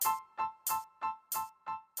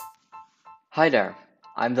Hi there,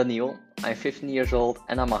 I'm Daniel, I'm 15 years old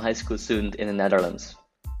and I'm a high school student in the Netherlands.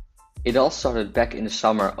 It all started back in the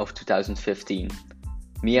summer of 2015.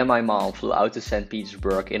 Me and my mom flew out to St.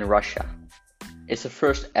 Petersburg in Russia. It's the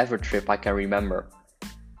first ever trip I can remember.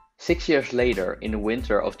 6 years later, in the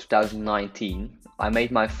winter of 2019, I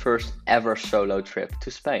made my first ever solo trip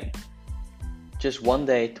to Spain. Just one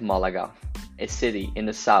day to Malaga, a city in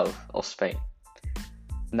the south of Spain.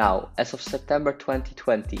 Now, as of September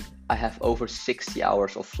 2020, I have over 60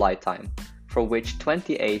 hours of flight time, from which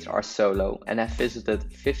 28 are solo, and have visited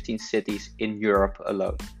 15 cities in Europe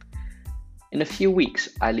alone. In a few weeks,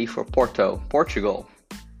 I leave for Porto, Portugal.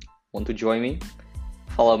 Want to join me?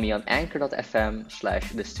 Follow me on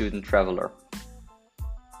anchor.fm/thestudenttraveler.